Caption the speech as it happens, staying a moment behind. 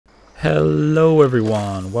Hello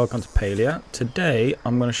everyone, welcome to Palia. Today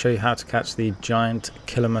I'm going to show you how to catch the giant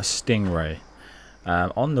Kilima Stingray.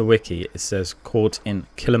 On the wiki it says caught in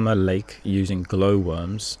Kilima Lake using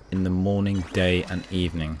glowworms in the morning, day and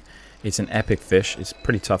evening. It's an epic fish, it's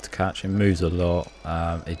pretty tough to catch, it moves a lot,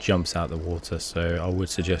 it jumps out the water, so I would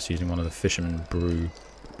suggest using one of the fisherman brew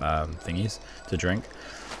thingies to drink.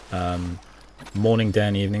 Morning, day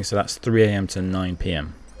and evening, so that's 3 AM to 9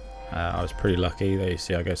 PM. I was pretty lucky. There you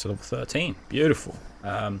see I go to level 13. Beautiful.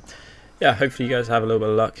 Yeah, hopefully you guys have a little bit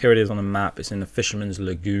of luck. Here it is on the map. It's in the Fisherman's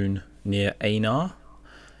Lagoon near Einar.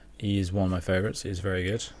 He is one of my favorites. He's very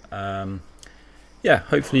good. Yeah,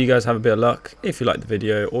 hopefully you guys have a bit of luck. If you like the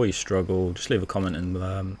video or you struggle, just leave a comment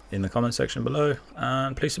in the comment section below.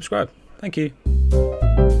 And please subscribe. Thank you.